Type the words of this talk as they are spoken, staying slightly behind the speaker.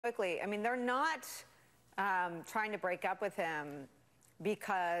quickly, I mean, they're not trying to break up with him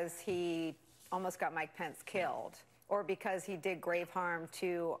because he almost got Mike Pence killed, or because he did grave harm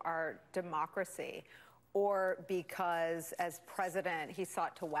to our democracy, or because as president he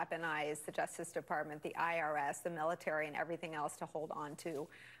sought to weaponize the Justice Department, the IRS, the military, and everything else to hold on to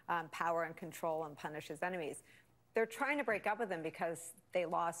power and control and punish his enemies. They're trying to break up with him because they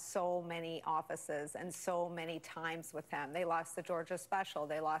lost so many offices and so many times with him. They lost the Georgia special.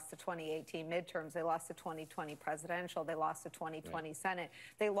 They lost the 2018 midterms. They lost the 2020 presidential. They lost the 2020 Senate.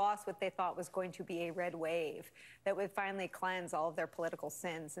 They lost what they thought was going to be a red wave that would finally cleanse all of their political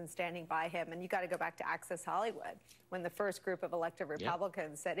sins and standing by him. And you got to go back to Access Hollywood when the first group of elected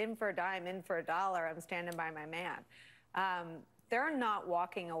Republicans said, in for a dime, in for a dollar, I'm standing by my man. They're not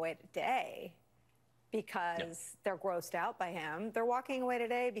walking away today because they're grossed out by him. They're walking away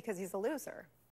today because he's a loser.